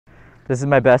This is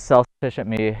my best self-sufficient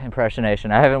me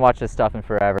impersonation. I haven't watched this stuff in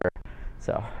forever,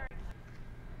 so.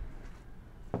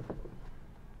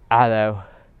 Hello.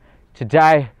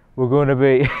 Today we're going to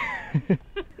be.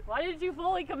 Why did you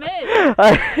fully commit?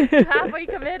 You halfway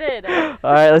committed.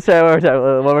 All right, let's try it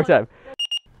one more time.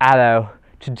 Hello.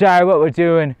 Today what we're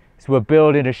doing is we're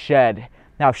building a shed.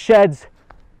 Now sheds,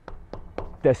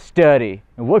 they're sturdy,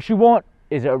 and what you want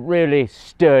is a really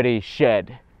sturdy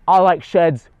shed. I like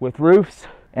sheds with roofs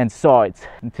and sides,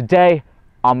 and today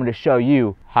I'm going to show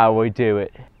you how we do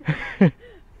it. Okay,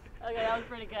 that was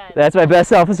pretty good. That's my best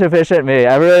self-sufficient me.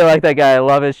 I really like that guy. I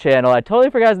love his channel. I totally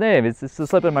forgot his name. It's just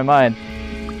slipping my mind.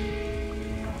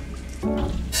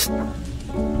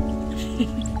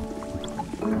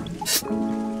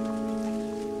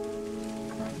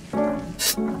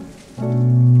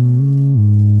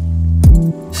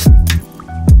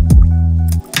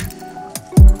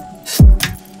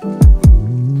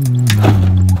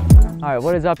 Alright,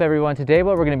 what is up everyone? Today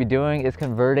what we're going to be doing is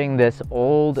converting this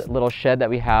old little shed that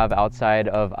we have outside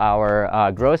of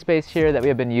our grow space here that we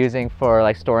have been using for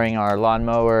like storing our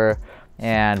lawnmower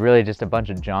and really just a bunch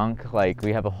of junk. Like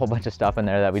we have a whole bunch of stuff in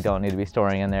there that we don't need to be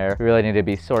storing in there. We really need to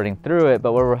be sorting through it,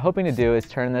 but what we're hoping to do is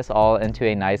turn this all into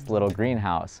a nice little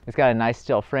greenhouse. It's got a nice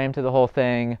steel frame to the whole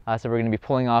thing, so we're going to be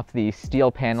pulling off the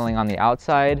steel paneling on the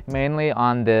outside, mainly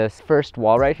on this first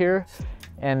wall right here,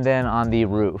 and then on the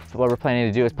roof. What we're planning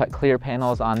to do is put clear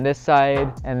panels on this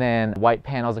side and then white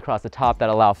panels across the top that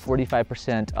allow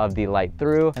 45% of the light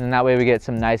through. And then that way we get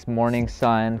some nice morning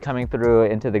sun coming through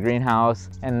into the greenhouse.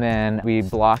 And then we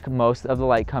block most of the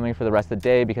light coming for the rest of the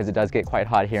day because it does get quite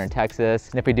hot here in Texas.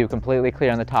 And if we do completely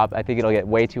clear on the top, I think it'll get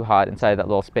way too hot inside that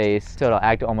little space. So it'll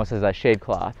act almost as a shade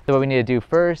cloth. So what we need to do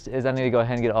first is I need to go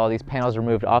ahead and get all these panels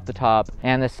removed off the top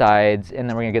and the sides. And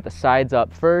then we're gonna get the sides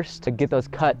up first to get those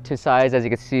cut to size. As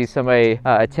you can see, somebody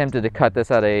attempted to cut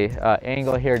this at a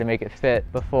angle here to make it fit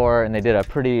before, and they did a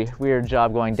pretty weird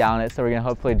job going down it. So we're gonna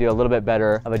hopefully do a little bit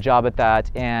better of a job at that.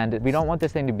 And we don't want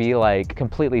this thing to be like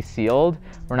completely sealed.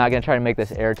 We're not gonna try to make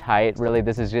this airtight. Really,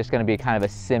 this is just gonna be kind of a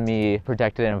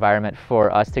semi-protected environment for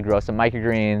us to grow some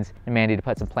microgreens and Mandy to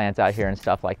put some plants out here and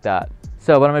stuff like that.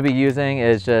 So what I'm gonna be using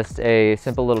is just a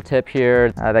simple little tip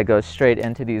here that goes straight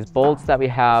into these bolts that we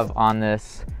have on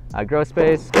this grow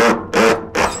space.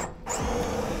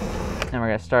 And we're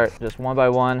gonna start just one by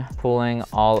one, pulling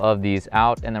all of these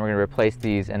out, and then we're gonna replace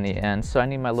these in the end. So I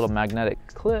need my little magnetic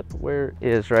clip, where it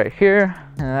is right here.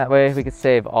 And that way we can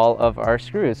save all of our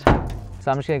screws. So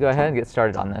I'm just gonna go ahead and get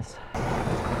started on this.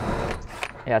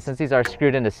 Yeah, since these are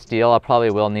screwed into steel, I probably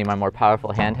will need my more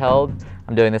powerful handheld.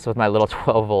 I'm doing this with my little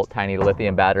 12-volt tiny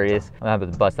lithium batteries. I'm gonna have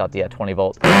to bust out the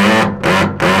 20-volt.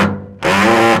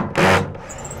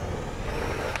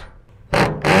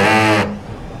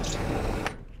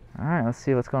 Let's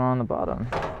see what's going on the bottom.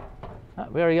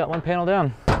 We already got one panel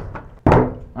down.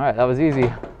 All right, that was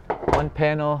easy. One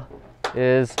panel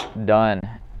is done.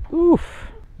 Oof,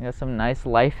 we got some nice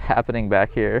life happening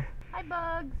back here. Hi,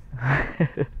 bugs.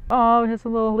 Oh, we have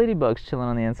some little ladybugs chilling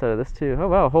on the inside of this too. Oh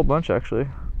wow, a whole bunch actually.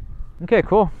 Okay,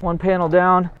 cool. One panel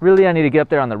down. Really, I need to get up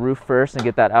there on the roof first and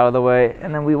get that out of the way,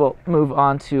 and then we will move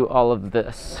on to all of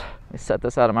this. Let me set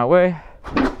this out of my way.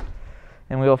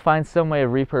 And we will find some way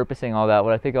of repurposing all that.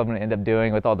 What I think I'm gonna end up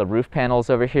doing with all the roof panels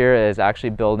over here is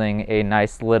actually building a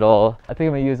nice little, I think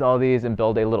I'm gonna use all these and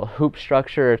build a little hoop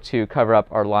structure to cover up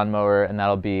our lawnmower, and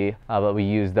that'll be what we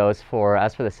use those for.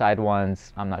 As for the side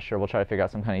ones, I'm not sure. We'll try to figure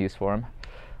out some kind of use for them.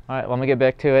 All right, well, I'm gonna get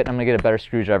back to it. I'm gonna get a better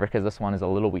screwdriver because this one is a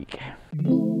little weak. I think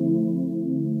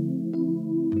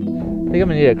I'm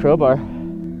gonna need a crowbar.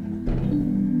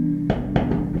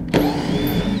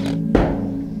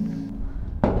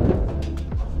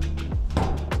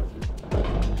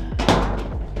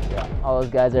 All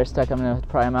those guys that are stuck, I'm gonna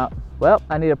pry them out. Well,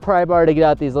 I need a pry bar to get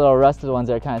out these little rusted ones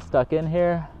that are kind of stuck in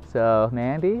here. So,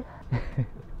 Mandy,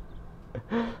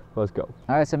 let's go.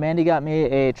 All right, so Mandy got me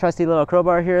a trusty little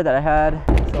crowbar here that I had.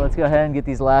 So let's go ahead and get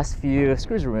these last few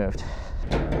screws removed.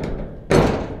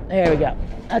 There we go.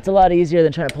 That's a lot easier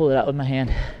than trying to pull it out with my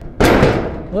hand.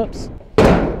 Whoops.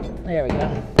 There we go.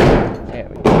 There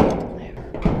we go.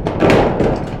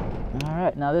 All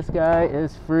right, now this guy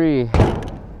is free.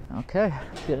 Okay,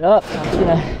 let's get it up. I'm just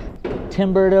gonna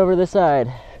timber it over the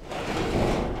side.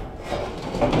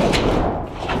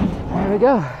 There we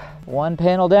go. One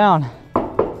panel down.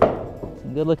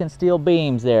 Some good looking steel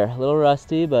beams there. A little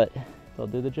rusty, but they'll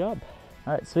do the job.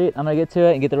 All right, sweet. I'm gonna get to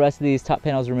it and get the rest of these top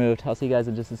panels removed. I'll see you guys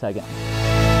in just a second.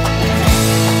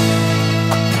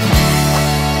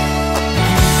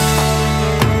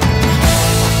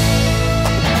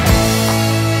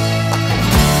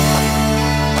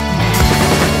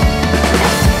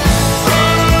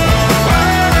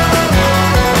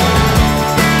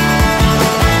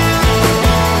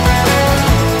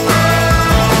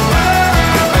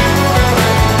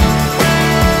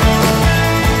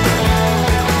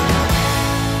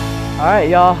 right,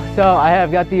 y'all, so I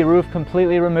have got the roof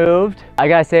completely removed. I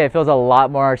gotta say, it feels a lot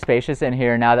more spacious in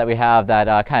here now that we have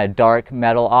that kind of dark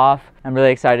metal off. I'm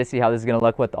really excited to see how this is gonna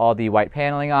look with all the white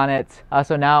paneling on it.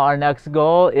 So now our next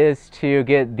goal is to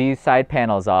get these side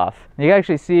panels off. You can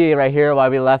actually see right here why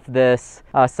we left this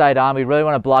side on. We really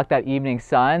wanna block that evening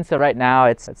sun. So right now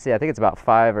it's, let's see, I think it's about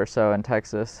 5 or so in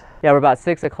Texas. Yeah, we're about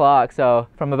 6 o'clock. So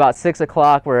from about 6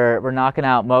 o'clock, we're knocking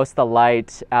out most of the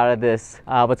light out of this,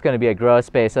 what's gonna be a grow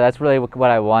space. So that's really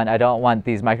what I want. I don't want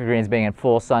these microgreens being in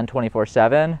full sun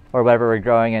 24/7 or whatever we're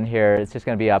growing in here. It's just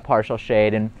gonna be a partial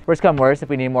shade. And worst come worst, if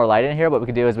we need more light in here, what we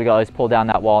can do is we can always pull down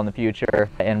that wall in the future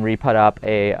and re-put up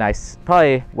a nice,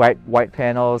 probably white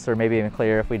panels or maybe even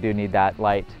clear if we do need that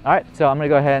light. All right, so I'm gonna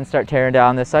go ahead and start tearing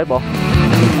down this sidewall.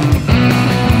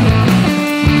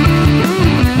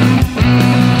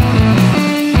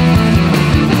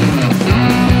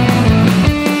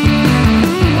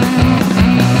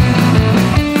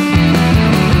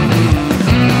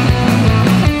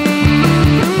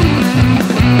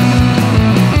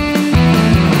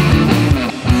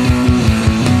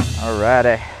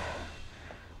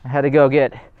 I had to go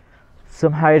get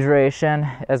some hydration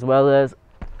as well as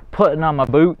putting on my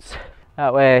boots.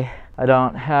 That way I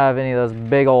don't have any of those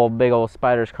big old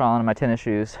spiders crawling in my tennis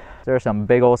shoes. There are some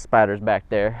big old spiders back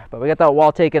there. But we got that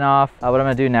wall taken off. What I'm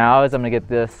gonna do now is I'm gonna get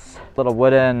this little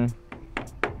wooden, I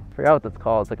forgot what that's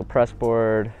called. It's like a press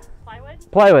board.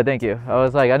 Plywood, thank you. I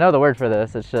was like, I know the word for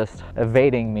this. It's just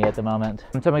evading me at the moment.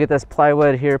 So I'm gonna get this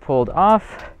plywood here pulled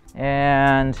off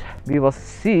and we will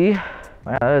see.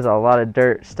 Wow, there's a lot of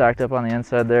dirt stacked up on the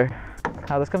inside there.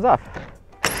 How this comes off.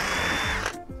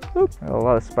 Oop, a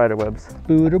lot of spider webs.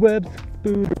 Spooder webs,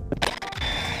 spooder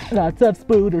webs. Lots of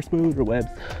spooder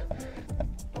webs.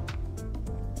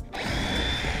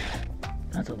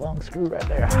 That's a long screw right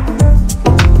there.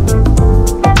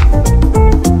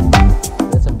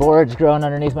 There's some boards growing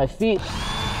underneath my feet.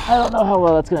 I don't know how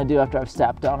well that's gonna do after I've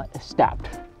stamped on it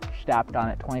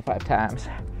 25 times.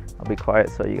 I'll be quiet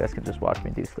so you guys can just watch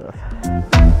me do stuff.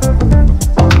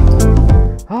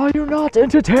 Are you not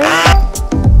entertained?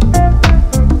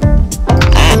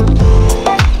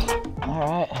 All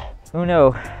right,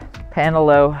 uno,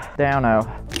 panelo, downo.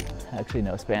 Actually,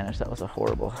 no Spanish. That was a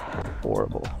horrible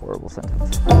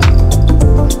sentence.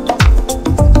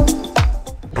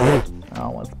 I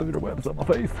don't want spider webs on my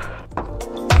face.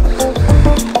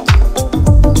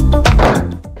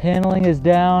 Paneling is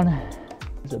down.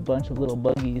 There's a bunch of little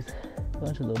buggies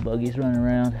running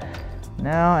around.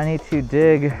 Now I need to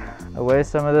dig away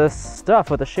some of this stuff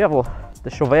with a shovel, the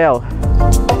shovel.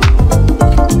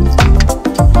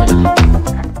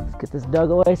 Let's get this dug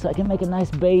away so I can make a nice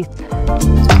base.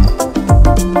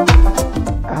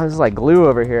 Oh, this is like glue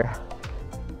over here.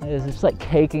 It's just like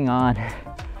caking on.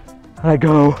 I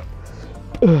go.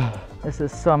 Ugh, this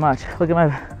is so much. Look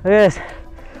at this.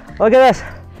 Look at this.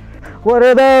 What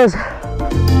are those?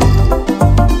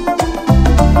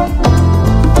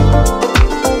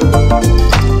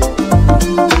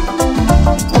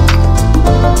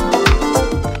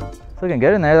 It's looking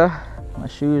good in there though. My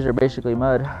shoes are basically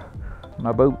mud.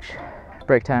 My boots.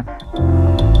 Break time.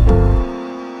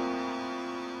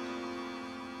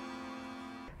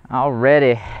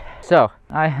 Alrighty. So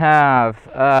I have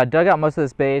dug out most of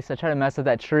this base. I tried to mess with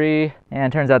that tree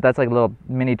and it turns out that's like a little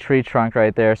mini tree trunk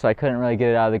right there, so I couldn't really get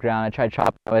it out of the ground. I tried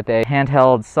chopping it with a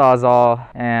handheld sawzall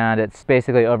and it's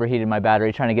basically overheated my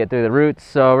battery trying to get through the roots,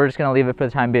 so we're just going to leave it for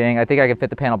the time being. I think I can fit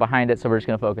the panel behind it, so we're just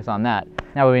going to focus on that.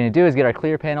 Now what we need to do is get our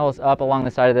clear panels up along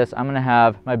the side of this. I'm going to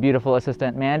have my beautiful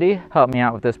assistant Mandy help me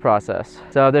out with this process.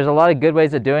 So there's a lot of good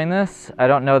ways of doing this. I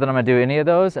don't know that I'm going to do any of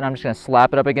those, and I'm just going to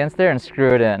slap it up against there and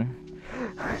screw it in.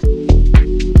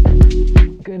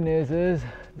 Good news is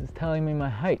it's telling me my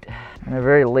height in a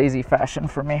very lazy fashion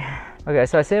for me. Okay,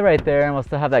 so I say right there and we'll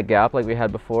still have that gap like we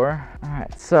had before. All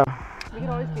right, so. We can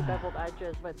always do beveled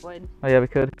edges with wood. Oh yeah, we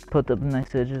could put the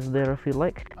nice edges there if you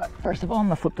like. First of all, I'm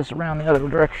gonna flip this around the other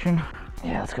direction.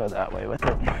 Yeah, let's go that way with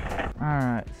it. All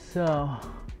right, so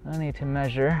I need to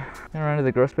measure. I'm gonna run to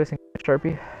the Growspace and get a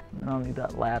Sharpie. I don't need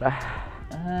that ladder.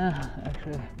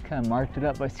 Actually, kind of marked it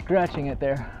up by scratching it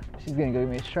there. She's gonna go give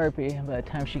me a Sharpie, and by the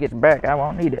time she gets back, I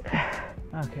won't need it.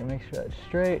 Okay, make sure that's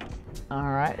straight.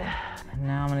 All right,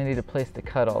 now I'm gonna need a place to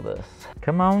cut all this.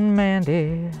 Come on,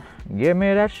 Mandy, give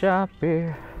me that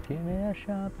Sharpie. Give me that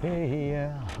Sharpie,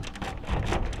 yeah.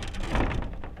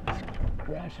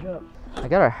 Scratch it up. I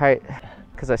got our height,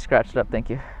 because I scratched it up,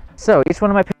 thank you. So each one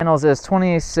of my panels is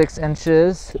 26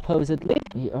 inches, supposedly.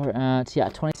 We are at, yeah,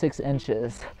 26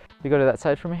 inches. You go to that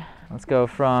side for me. Let's go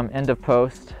from end of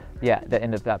post Yeah, the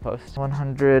end of that post.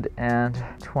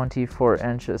 124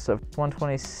 inches, so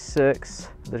 126.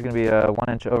 There's gonna be a 1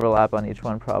 inch overlap on each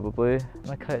one probably. I'm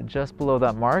gonna cut it just below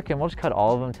that mark, and we'll just cut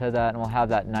all of them to that, and we'll have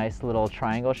that nice little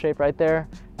triangle shape right there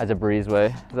as a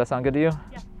breezeway. Does that sound good to you?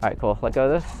 Yeah. All right, cool, let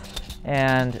go of this.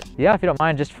 And yeah, if you don't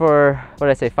mind, just for, what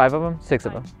did I say, 5 of them? 6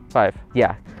 of them, 5.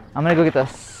 Yeah, I'm gonna go get the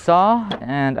saw,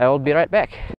 and I will be right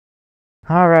back.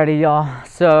 Alrighty, y'all,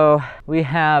 so we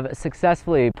have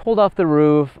successfully pulled off the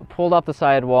roof, pulled off the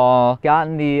sidewall,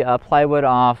 gotten the plywood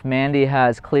off. Mandy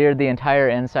has cleared the entire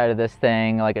inside of this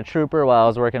thing like a trooper while I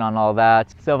was working on all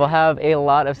that. So we'll have a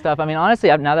lot of stuff. I mean, honestly,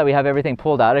 now that we have everything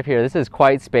pulled out of here, this is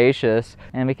quite spacious,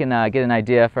 and we can get an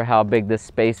idea for how big this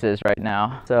space is right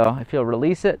now. So if you'll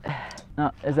release it.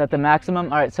 Is that the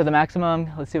maximum? All right, so the maximum,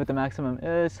 let's see what the maximum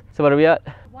is. So what are we at?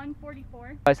 144.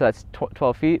 All right, so that's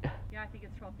 12 feet. Yeah, I think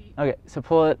it's 12 feet. Okay, so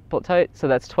pull it tight. So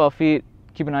that's 12 feet.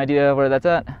 Keep an idea of where that's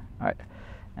at. All right,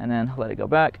 and then let it go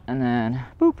back, and then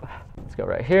boop. Let's go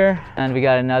right here. And we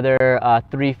got another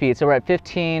 3 feet. So we're at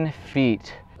 15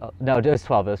 feet. No, it was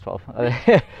 12, it was 12.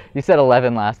 You said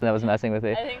 11 last, and that was messing with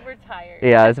me. I think we're tired.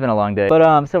 Yeah, it's been a long day.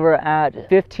 But so we're at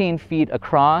 15 feet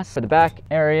across for the back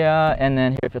area, and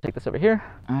then here, if you'll take this over here.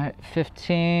 All right,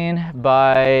 15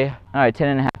 by, all right, 10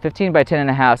 and a half, 15 by 10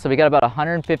 and a half. So we got about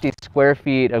 150 square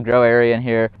feet of grow area in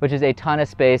here, which is a ton of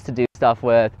space to do stuff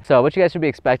with. So what you guys should be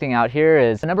expecting out here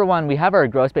is, number one, we have our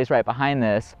grow space right behind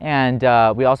this, and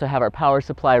we also have our power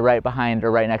supply right behind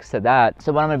or right next to that.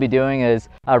 So what I'm gonna be doing is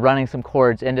running some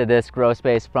cords into this grow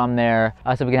space from there,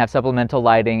 so we can have supplemental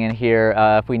lighting in here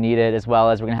if we need it, as well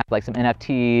as we're gonna have like some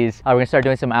NFTs. We're gonna start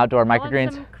doing some outdoor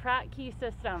microgreens. Some crat key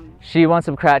systems. She wants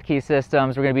some crat key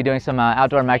systems. We're gonna be doing some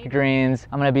outdoor microgreens.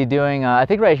 I'm gonna be doing, I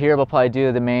think right here we'll probably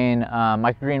do the main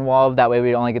microgreen wall. That way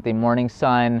we only get the morning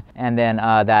sun, and then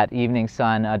that evening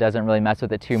sun doesn't really mess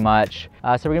with it too much.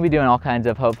 So we're gonna be doing all kinds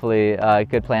of hopefully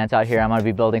good plants out here. I'm gonna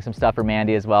be building some stuff for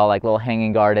Mandy as well, like little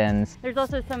hanging gardens. There's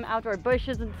also some outdoor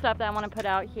bushes and stuff that I want to put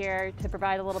out here to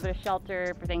provide a little bit of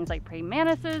shelter for things like praying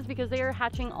mantises, because they are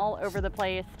hatching all over the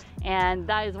place, and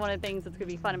that is one of the things that's gonna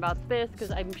be fun about this,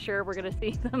 because I'm sure we're gonna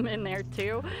see them in there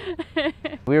too.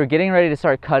 We were getting ready to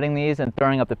start cutting these and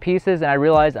throwing up the pieces, and I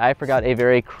realized I forgot a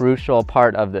very crucial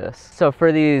part of this. So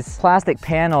for these plastic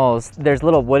panels, there's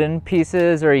little wooden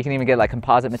pieces, or you can even get like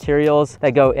composite materials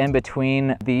that go in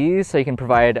between these, so you can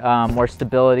provide more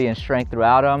stability and strength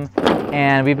throughout them.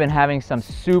 And we've been having some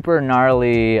super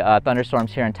gnarly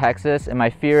thunderstorms here in Texas, and my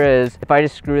fear is if I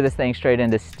just screw this thing straight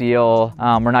into steel,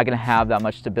 we're not gonna have that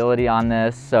much stability on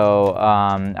this. So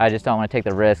I just don't want to take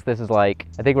the risk. This is like,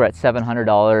 I think we're at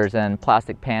 $700 in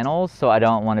plastic panels, so I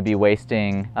don't want to be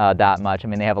wasting that much. I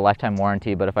mean, they have a lifetime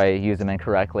warranty, but if I use them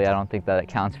incorrectly, I don't think that it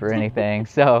counts for anything.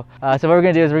 So what we're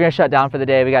gonna do is we're gonna shut down for the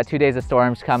day. We got 2 days of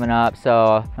storms coming up,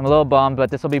 so I'm a little bummed, but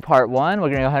this will be part one. We're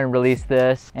gonna go ahead and release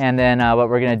this, and then what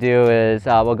we're gonna do is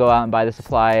we'll go out and buy the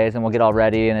supplies, and we'll get all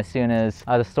ready, and as soon as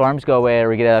the storms go away or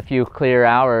we get a few clear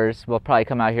hours, we'll probably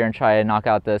come out here and try and knock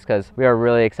out this, because we are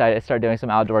really excited to start doing some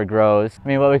outdoor grows. I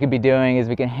mean, what we could be doing is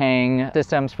we can hang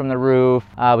systems from the roof,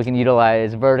 we can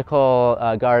utilize vertical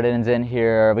gardens in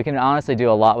here. We can honestly do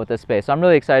a lot with this space, so I'm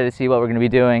really excited to see what we're going to be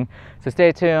doing. So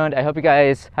stay tuned. I hope you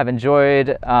guys have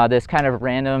enjoyed this kind of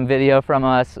random video from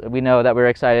us. We know that we're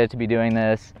excited to be doing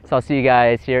this, so I'll see you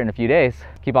guys here in a few days.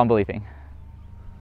 Keep on believing.